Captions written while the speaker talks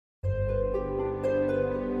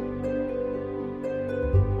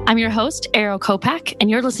I'm your host, Ariel Kopak, and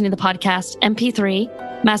you're listening to the podcast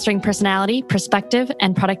MP3, Mastering Personality, Perspective,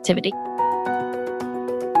 and Productivity.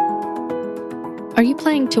 Are you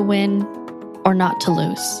playing to win or not to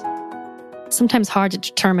lose? Sometimes hard to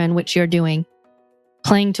determine which you're doing.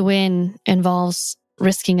 Playing to win involves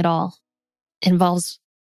risking it all. It involves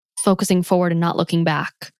focusing forward and not looking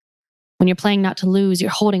back. When you're playing not to lose,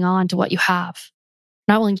 you're holding on to what you have,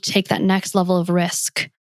 not willing to take that next level of risk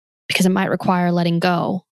because it might require letting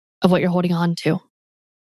go of what you're holding on to.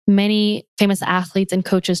 Many famous athletes and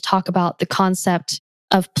coaches talk about the concept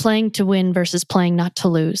of playing to win versus playing not to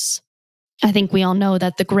lose. I think we all know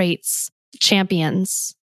that the greats,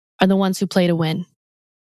 champions, are the ones who play to win.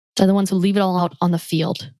 They're the ones who leave it all out on the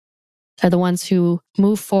field. They're the ones who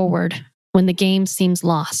move forward when the game seems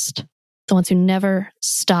lost. The ones who never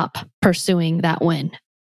stop pursuing that win.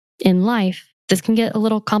 In life, this can get a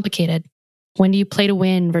little complicated. When do you play to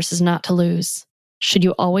win versus not to lose? Should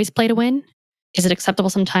you always play to win? Is it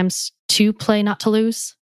acceptable sometimes to play not to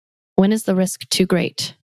lose? When is the risk too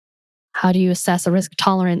great? How do you assess a risk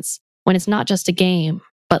tolerance when it's not just a game,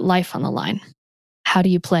 but life on the line? How do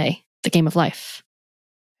you play the game of life?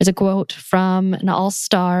 There's a quote from an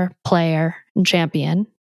all-star player and champion,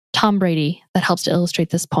 Tom Brady, that helps to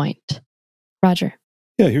illustrate this point. Roger.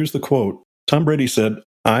 Yeah, here's the quote. Tom Brady said,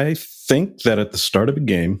 "I think that at the start of a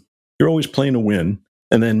game, you're always playing to win.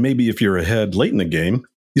 And then maybe if you're ahead late in the game,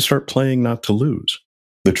 you start playing not to lose.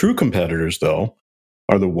 The true competitors, though,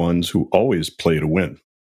 are the ones who always play to win."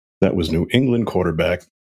 That was New England quarterback,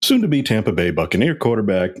 soon to be Tampa Bay Buccaneer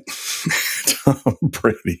quarterback, Tom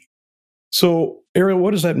Brady. So, Ariel,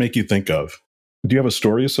 what does that make you think of? Do you have a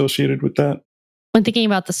story associated with that? When thinking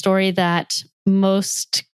about the story that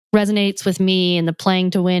most resonates with me in the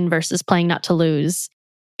playing to win versus playing not to lose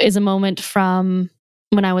is a moment from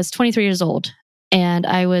when I was 23 years old and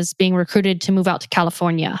I was being recruited to move out to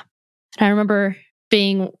California. And I remember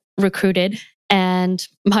being recruited and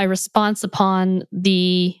my response upon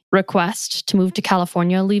the request to move to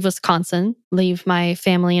California, leave Wisconsin, leave my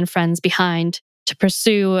family and friends behind to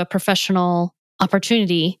pursue a professional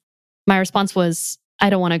opportunity, my response was, I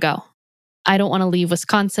don't want to go. I don't want to leave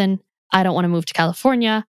Wisconsin. I don't want to move to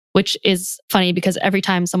California, which is funny because every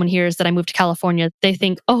time someone hears that I moved to California, they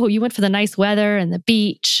think, oh, you went for the nice weather and the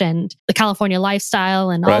beach and the California lifestyle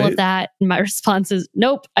and all of that. And my response is,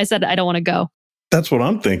 nope. I said, I don't want to go. That's what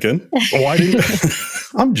I'm thinking. Why didn't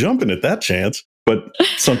I'm jumping at that chance, but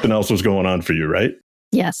something else was going on for you, right?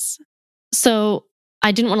 Yes. So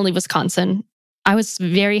I didn't want to leave Wisconsin. I was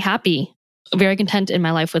very happy, very content in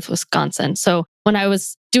my life with Wisconsin. So when I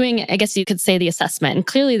was doing, I guess you could say, the assessment, and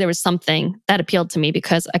clearly there was something that appealed to me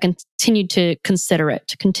because I continued to consider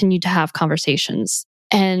it, continued to have conversations,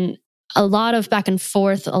 and a lot of back and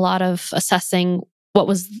forth, a lot of assessing what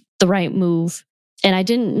was the right move. And I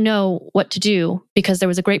didn't know what to do because there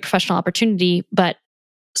was a great professional opportunity, but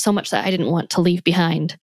so much that I didn't want to leave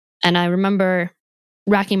behind. And I remember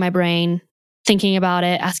racking my brain, thinking about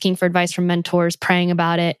it, asking for advice from mentors, praying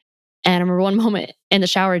about it. And I remember one moment in the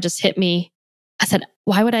shower, it just hit me. I said,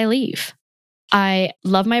 why would I leave? I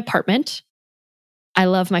love my apartment. I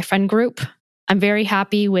love my friend group. I'm very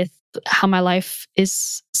happy with how my life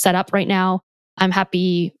is set up right now. I'm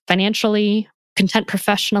happy financially, content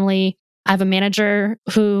professionally. I have a manager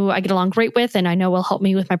who I get along great with and I know will help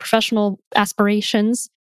me with my professional aspirations.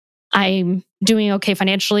 I'm doing okay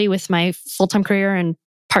financially with my full-time career and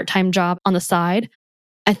part-time job on the side.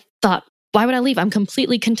 I thought, why would I leave? I'm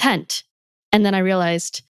completely content. And then I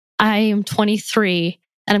realized I am 23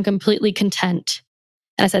 and I'm completely content.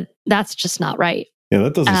 And I said, that's just not right. Yeah,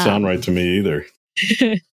 that doesn't sound right to me either.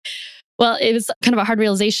 Well, it was kind of a hard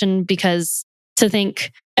realization because to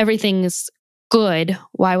think everything's good,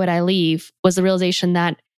 why would I leave, was the realization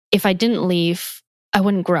that if I didn't leave, I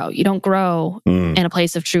wouldn't grow. You don't grow in a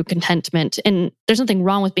place of true contentment. And there's nothing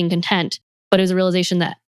wrong with being content, but it was a realization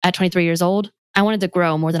that at 23 years old, I wanted to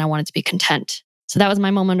grow more than I wanted to be content. So that was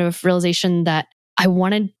my moment of realization that I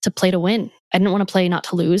wanted to play to win. I didn't want to play not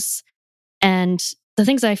to lose. And the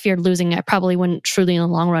things I feared losing, I probably wouldn't truly in the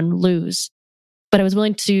long run lose. But I was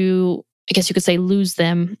willing to, I guess you could say, lose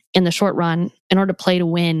them in the short run in order to play to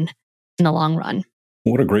win in the long run.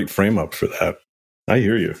 What a great frame up for that. I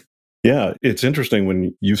hear you. Yeah, it's interesting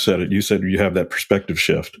when you said it. You said you have that perspective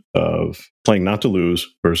shift of playing not to lose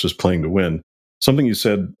versus playing to win. Something you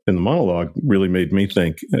said in the monologue really made me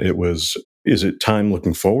think. It was, is it time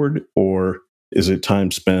looking forward or is it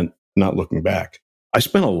time spent not looking back? I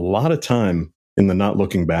spent a lot of time in the not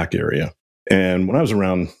looking back area. And when I was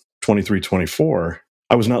around 23, 24,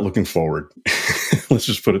 I was not looking forward. Let's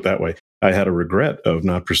just put it that way. I had a regret of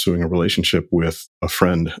not pursuing a relationship with a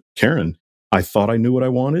friend, Karen. I thought I knew what I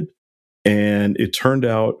wanted. And it turned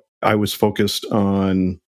out I was focused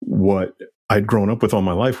on what I'd grown up with all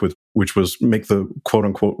my life with, which was make the quote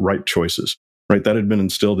unquote right choices, right? That had been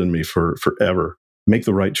instilled in me for forever. Make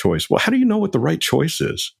the right choice. Well, how do you know what the right choice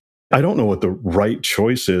is? I don't know what the right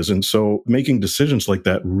choice is. And so making decisions like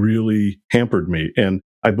that really hampered me. And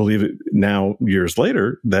I believe it now, years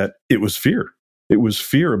later, that it was fear. It was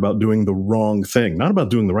fear about doing the wrong thing, not about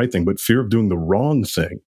doing the right thing, but fear of doing the wrong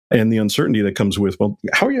thing. And the uncertainty that comes with, well,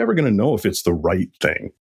 how are you ever going to know if it's the right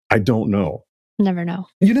thing? I don't know. Never know.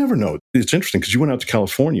 You never know. It's interesting because you went out to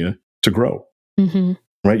California to grow,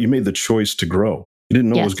 right? You made the choice to grow. You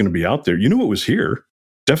didn't know it was going to be out there. You knew it was here.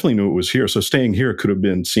 Definitely knew it was here. So staying here could have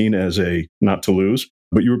been seen as a not to lose,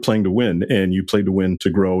 but you were playing to win, and you played to win to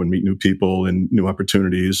grow and meet new people and new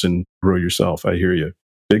opportunities and grow yourself. I hear you.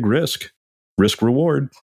 Big risk reward.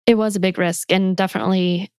 It was a big risk and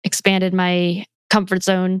definitely expanded my comfort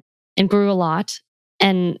zone and grew a lot.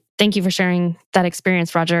 And thank you for sharing that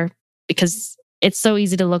experience, Roger, because it's so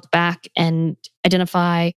easy to look back and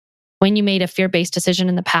identify when you made a fear-based decision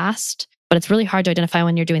in the past, but it's really hard to identify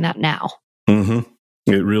when you're doing that now.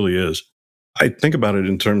 It really is. I think about it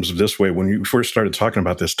in terms of this way. When you first started talking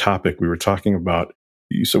about this topic, we were talking about,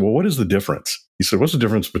 you said, well, what is the difference? You said, what's the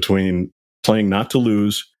difference between playing not to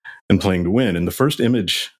lose and playing to win? And the first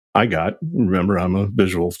image I got, remember, I'm a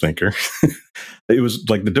visual thinker. It was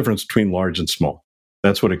like the difference between large and small.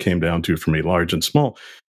 That's what it came down to for me, large and small.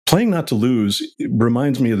 Playing not to lose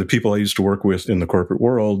reminds me of the people I used to work with in the corporate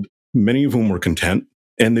world, many of whom were content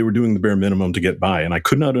and they were doing the bare minimum to get by. And I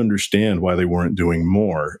could not understand why they weren't doing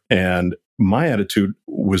more. And my attitude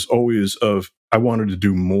was always of, I wanted to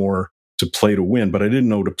do more to play to win, but I didn't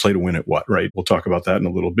know to play to win at what, right? We'll talk about that in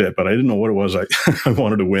a little bit, but I didn't know what it was I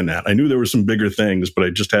wanted to win at. I knew there were some bigger things, but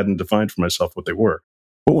I just hadn't defined for myself what they were.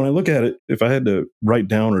 But when I look at it, if I had to write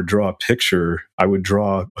down or draw a picture, I would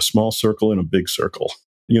draw a small circle and a big circle.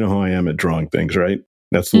 You know how I am at drawing things, right?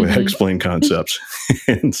 That's the way I explain concepts.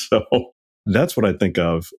 And so that's what I think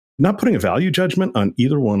of, not putting a value judgment on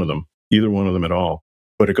either one of them at all.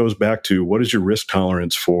 But it goes back to, what is your risk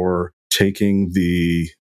tolerance for taking the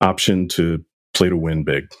option to play to win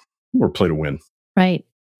big or play to win? Right.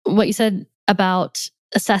 What you said about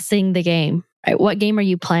assessing the game, right? What game are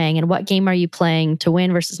you playing and what game are you playing to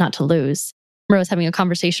win versus not to lose? I was having a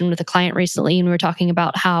conversation with a client recently and we were talking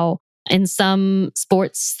about how in some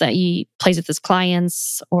sports that he plays with his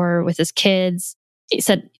clients or with his kids, he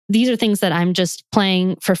said, these are things that I'm just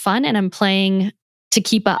playing for fun and I'm playing to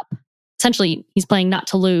keep up. Essentially, he's playing not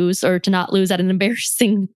to lose or to not lose at an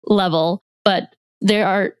embarrassing level. But there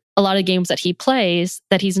are a lot of games that he plays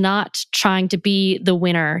that he's not trying to be the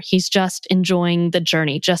winner. He's just enjoying the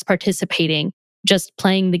journey, just participating, just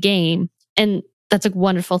playing the game. And that's a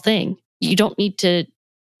wonderful thing. You don't need to,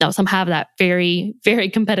 now some have that very, very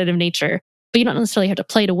competitive nature, but you don't necessarily have to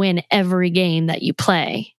play to win every game that you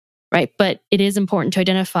play, right? But it is important to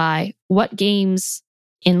identify what games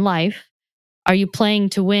in life are you playing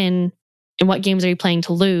to win and what games are you playing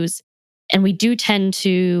to lose. And we do tend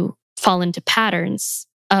to fall into patterns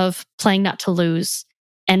of playing not to lose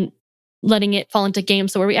and letting it fall into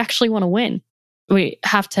games where we actually want to win. We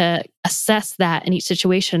have to assess that in each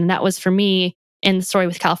situation. And that was for me in the story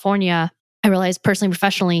with California. I realized personally,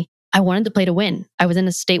 professionally, I wanted to play to win. I was in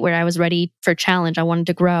a state where I was ready for a challenge. I wanted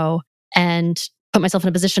to grow and put myself in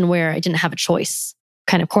a position where I didn't have a choice,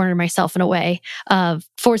 kind of corner myself in a way of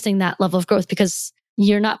forcing that level of growth, because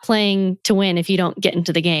you're not playing to win if you don't get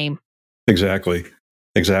into the game. Exactly.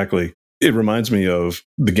 It reminds me of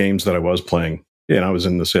the games that I was playing. And I was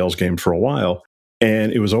in the sales game for a while.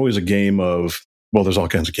 And it was always a game of, well, there's all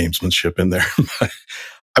kinds of gamesmanship in there.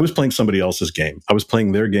 I was playing somebody else's game. I was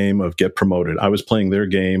playing their game of get promoted. I was playing their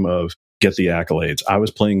game of get the accolades. I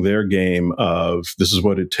was playing their game of this is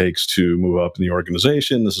what it takes to move up in the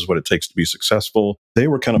organization. This is what it takes to be successful. They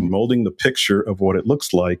were kind of molding the picture of what it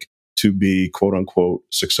looks like to be quote unquote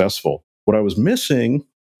successful. What I was missing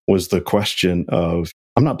was the question of,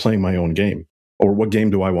 I'm not playing my own game, or what game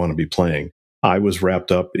do I want to be playing? I was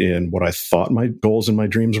wrapped up in what I thought my goals and my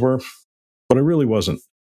dreams were, but I really wasn't.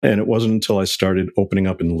 And it wasn't until I started opening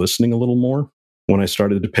up and listening a little more, when I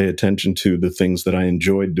started to pay attention to the things that I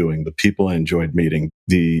enjoyed doing, the people I enjoyed meeting,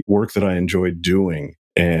 the work that I enjoyed doing,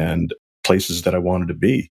 and places that I wanted to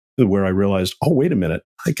be, where I realized, oh, wait a minute,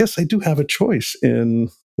 I guess I do have a choice in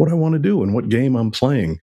what I want to do and what game I'm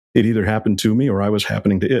playing. It either happened to me or I was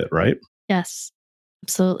happening to it, right? Yes,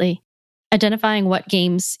 absolutely. Identifying what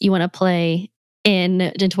games you want to play in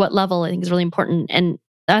and to what level, I think, is really important. And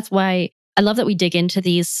that's why I love that we dig into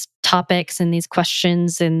these topics and these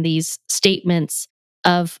questions and these statements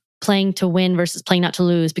of playing to win versus playing not to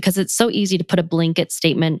lose, because it's so easy to put a blanket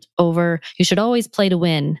statement over you should always play to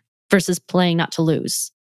win versus playing not to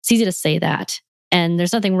lose. It's easy to say that. And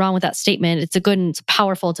there's nothing wrong with that statement. It's a good and it's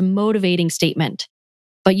powerful, it's a motivating statement.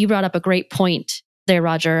 But you brought up a great point there,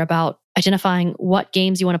 Roger, about identifying what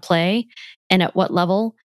games you want to play and at what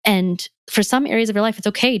level. And for some areas of your life, it's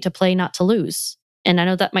okay to play not to lose. And I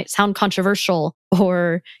know that might sound controversial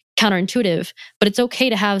or counterintuitive, but it's okay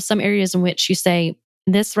to have some areas in which you say,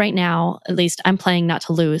 this right now, at least I'm playing not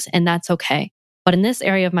to lose, and that's okay. But in this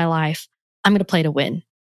area of my life, I'm going to play to win.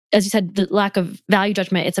 As you said, the lack of value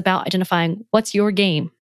judgment, it's about identifying what's your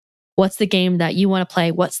game. What's the game that you want to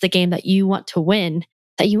play? What's the game that you want to win,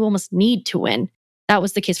 that you almost need to win? That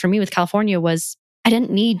was the case for me with California. Was I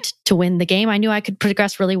didn't need to win the game. I knew I could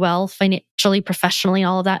progress really well financially, professionally,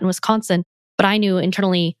 all of that in Wisconsin. But I knew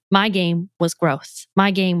internally my game was growth.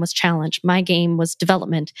 My game was challenge. My game was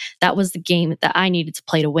development. That was the game that I needed to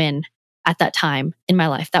play to win at that time in my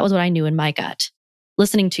life. That was what I knew in my gut.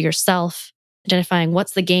 Listening to yourself, identifying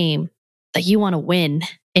what's the game that you want to win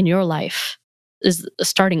in your life is a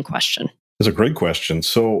starting question. It's a great question.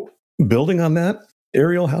 So building on that,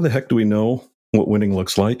 Ariel, how the heck do we know what winning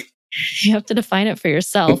looks like? You have to define it for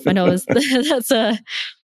yourself. I know that's a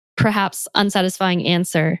perhaps unsatisfying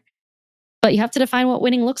answer, but you have to define what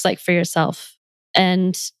winning looks like for yourself.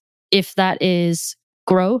 And if that is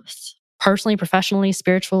growth, personally, professionally,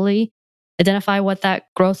 spiritually, identify what that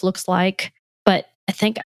growth looks like. But I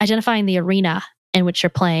think identifying the arena in which you're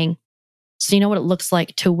playing, so you know what it looks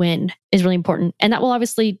like to win, is really important. And that will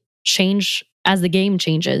obviously change as the game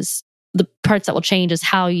changes. The parts that will change is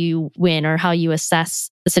how you win or how you assess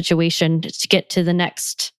the situation to get to the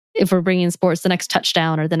next, if we're bringing in sports, the next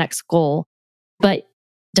touchdown or the next goal. But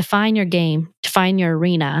define your game, define your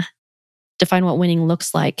arena, define what winning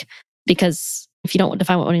looks like. Because if you don't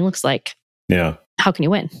define what winning looks like, how can you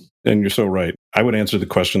win? And you're so right. I would answer the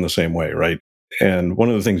question the same way, right? And one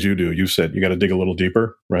of the things you do, you said you got to dig a little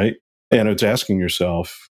deeper, right? And it's asking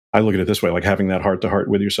yourself, I look at it this way, like having that heart to heart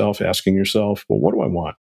with yourself, asking yourself, well, what do I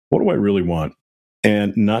want? What do I really want?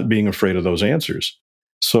 And not being afraid of those answers.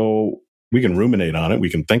 So we can ruminate on it. We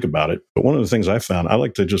can think about it. But one of the things I found, I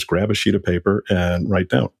like to just grab a sheet of paper and write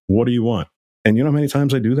down, what do you want? And you know how many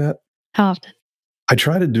times I do that? How often? I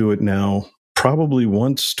try to do it now probably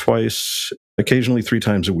once, twice, occasionally 3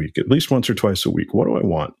 times a week, at least once or twice a week. What do I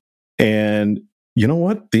want? And you know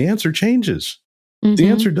what? The answer changes. Mm-hmm. The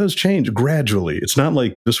answer does change gradually. It's not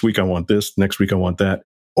like this week I want this, next week I want that.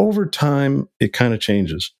 Over time, it kind of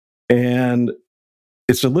changes. And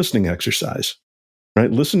it's a listening exercise, right?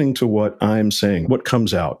 Listening to what I'm saying, what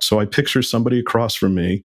comes out. So I picture somebody across from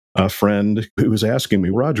me, a friend who was asking me,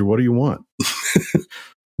 Roger, what do you want?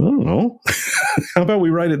 I don't know. How about we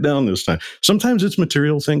write it down this time? Sometimes it's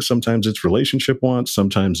material things. Sometimes it's relationship wants.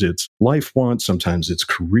 Sometimes it's life wants. Sometimes it's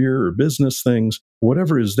career or business things,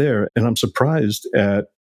 whatever is there. And I'm surprised at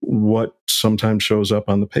what sometimes shows up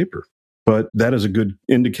on the paper. But that is a good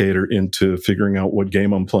indicator into figuring out what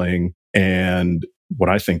game I'm playing and what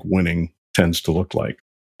I think winning tends to look like.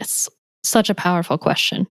 It's such a powerful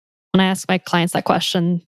question. When I ask my clients that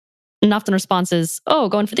question, and often the response is, oh,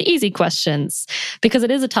 going for the easy questions, because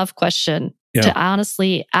it is a tough question to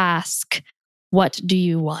honestly ask, what do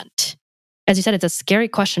you want? As you said, it's a scary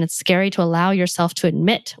question. It's scary to allow yourself to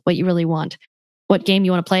admit what you really want, what game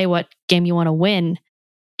you want to play, what game you want to win.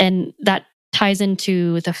 And that ties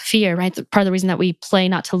into the fear, right? Part of the reason that we play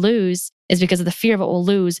not to lose is because of the fear of what we'll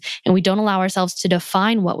lose. And we don't allow ourselves to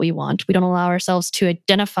define what we want. We don't allow ourselves to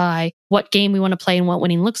identify what game we want to play and what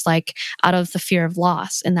winning looks like out of the fear of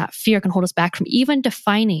loss. And that fear can hold us back from even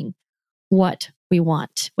defining what we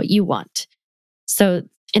want, what you want. So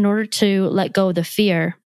in order to let go of the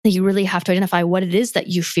fear, you really have to identify what it is that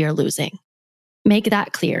you fear losing. Make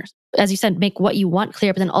that clear. As you said, make what you want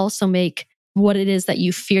clear, but then also make what it is that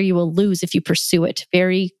you fear you will lose if you pursue it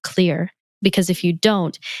very clear. Because if you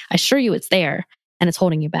don't, I assure you it's there and it's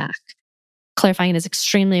holding you back. Clarifying it is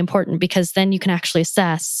extremely important because then you can actually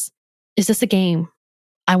assess, is this a game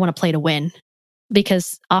I want to play to win?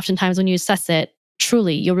 Because oftentimes when you assess it,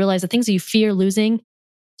 truly, you'll realize the things that you fear losing,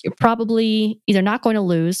 you're probably either not going to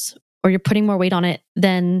lose or you're putting more weight on it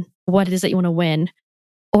than what it is that you want to win.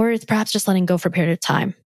 Or it's perhaps just letting go for a period of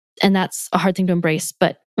time. And that's a hard thing to embrace.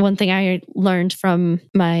 But one thing I learned from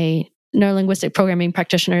my neurolinguistic programming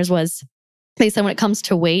practitioners was they said when it comes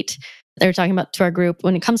to weight, they were talking about to our group,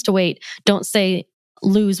 when it comes to weight, don't say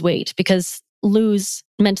lose weight because lose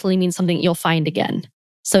mentally means something you'll find again.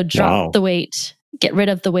 So drop the weight, get rid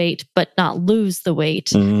of the weight, but not lose the weight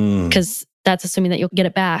because that's assuming that you'll get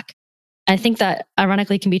it back. I think that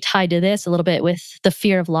ironically can be tied to this a little bit with the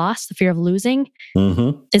fear of loss, the fear of losing.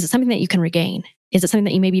 Mm-hmm. Is it something that you can regain? Is it something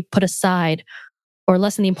that you maybe put aside or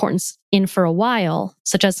lessen the importance in for a while,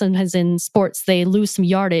 such as sometimes in sports, they lose some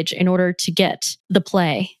yardage in order to get the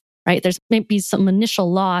play, right? There's maybe some initial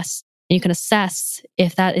loss, and you can assess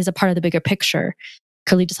if that is a part of the bigger picture,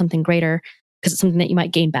 could lead to something greater because it's something that you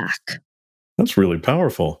might gain back. That's really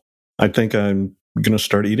powerful. I think I'm going to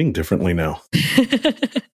start eating differently now.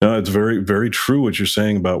 No, it's very, very true what you're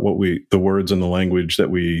saying about the words and the language that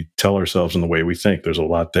we tell ourselves and the way we think. There's a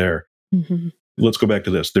lot there. Mm-hmm. Let's go back to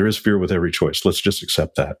this. There is fear with every choice. Let's just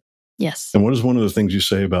accept that. Yes. And what is one of the things you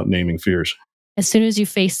say about naming fears? As soon as you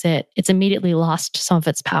face it, it's immediately lost some of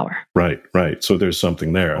its power. Right. So there's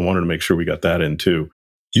something there. I wanted to make sure we got that in too.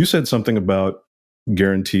 You said something about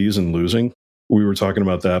guarantees and losing. We were talking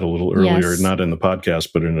about that a little earlier, Yes. not in the podcast,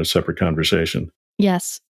 but in a separate conversation.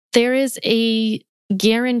 Yes. There is a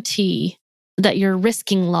guarantee that you're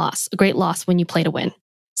risking loss, a great loss when you play to win.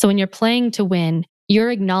 So when you're playing to win,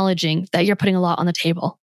 you're acknowledging that you're putting a lot on the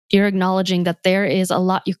table. You're acknowledging that there is a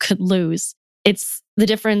lot you could lose. It's the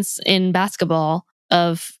difference in basketball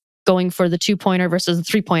of going for the 2-pointer versus the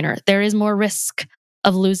 3-pointer. There is more risk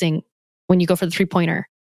of losing when you go for the 3-pointer.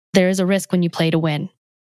 There is a risk when you play to win.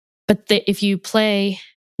 But if you play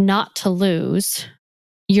not to lose,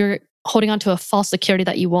 you're holding on to a false security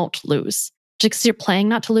that you won't lose. Just because you're playing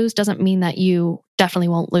not to lose doesn't mean that you definitely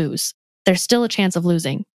won't lose. There's still a chance of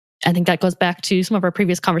losing. I think that goes back to some of our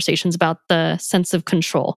previous conversations about the sense of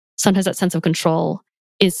control. Sometimes that sense of control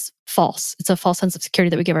is false. It's a false sense of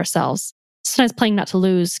security that we give ourselves. Sometimes playing not to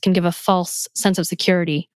lose can give a false sense of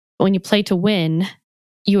security. But when you play to win,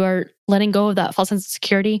 you are letting go of that false sense of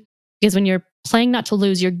security, because when you're playing not to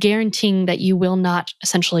lose, you're guaranteeing that you will not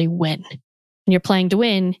essentially win. When you're playing to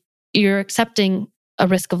win, you're accepting a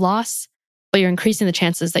risk of loss, but you're increasing the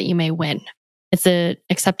chances that you may win. It's an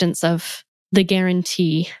acceptance of the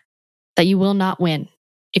guarantee that you will not win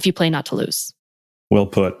if you play not to lose. Well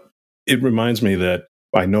put. It reminds me that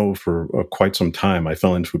I know for quite some time, I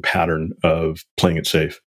fell into a pattern of playing it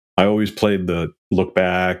safe. I always played the look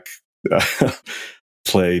back,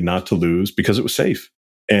 play not to lose, because it was safe.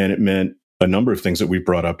 And it meant a number of things that we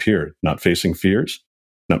brought up here: not facing fears,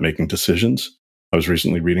 not making decisions. I was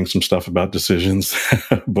recently reading some stuff about decisions.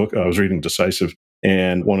 Book I was reading, Decisive.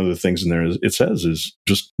 And one of the things in there it says is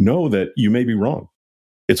just know that you may be wrong.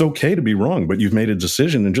 It's okay to be wrong, but you've made a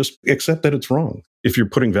decision and just accept that it's wrong if you're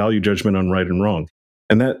putting value judgment on right and wrong.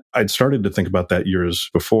 And that I'd started to think about that years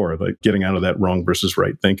before, like getting out of that wrong versus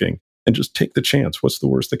right thinking and just take the chance. What's the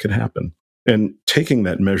worst that could happen? And taking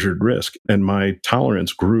that measured risk. And my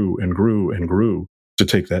tolerance grew and grew and grew to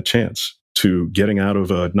take that chance, to getting out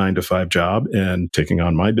of a 9-to-5 job and taking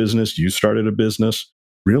on my business. You started a business,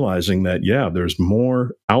 realizing that, yeah, there's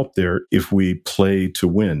more out there if we play to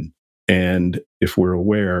win. And if we're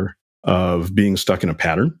aware of being stuck in a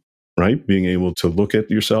pattern, right? Being able to look at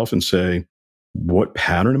yourself and say, what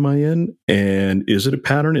pattern am I in? And is it a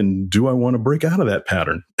pattern? And do I want to break out of that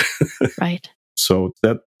pattern? Right. So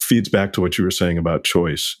that feeds back to what you were saying about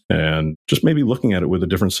choice and just maybe looking at it with a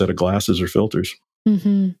different set of glasses or filters.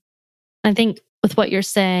 Mm-hmm. I think with what you're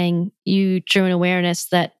saying, you drew an awareness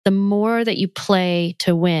that the more that you play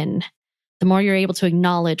to win, the more you're able to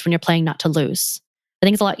acknowledge when you're playing not to lose. I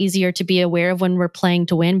think it's a lot easier to be aware of when we're playing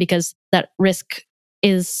to win because that risk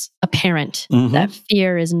is apparent. Mm-hmm. That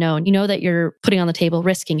fear is known. You know that you're putting on the table,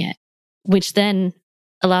 risking it, which then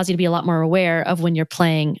allows you to be a lot more aware of when you're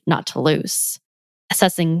playing not to lose.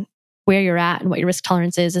 Assessing where you're at and what your risk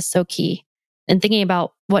tolerance is so key. And thinking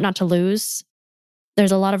about what not to lose,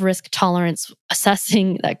 there's a lot of risk tolerance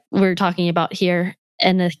assessing that we're talking about here.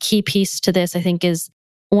 And a key piece to this, I think, is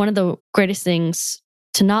one of the greatest things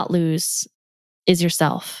to not lose is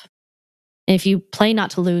yourself. And if you play not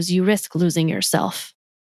to lose, you risk losing yourself.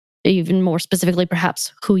 Even more specifically,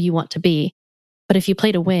 perhaps who you want to be. But if you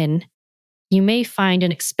play to win, you may find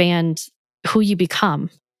and expand who you become,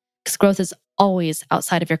 because growth is always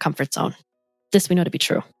outside of your comfort zone. This we know to be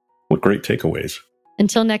true. What great takeaways.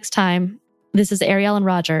 Until next time, this is Ariel and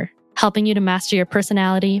Roger, helping you to master your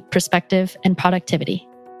personality, perspective, and productivity.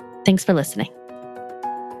 Thanks for listening.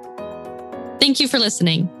 Thank you for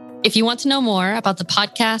listening. If you want to know more about the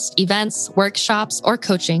podcast, events, workshops, or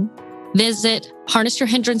coaching, visit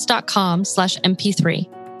harnessyourhindrance.com/MP3.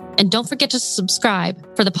 And don't forget to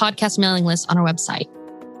subscribe for the podcast mailing list on our website.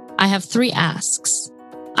 I have 3 asks.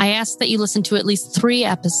 I ask that you listen to at least 3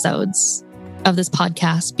 episodes of this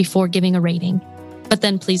podcast before giving a rating, but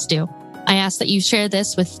then please do. I ask that you share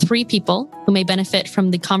this with 3 people who may benefit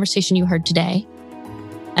from the conversation you heard today.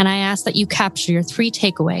 And I ask that you capture your 3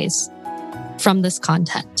 takeaways from this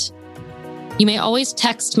content. You may always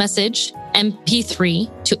text message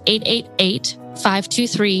MP3 to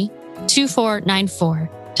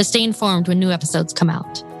 888-523-2494 to stay informed when new episodes come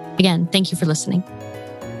out. Again, thank you for listening.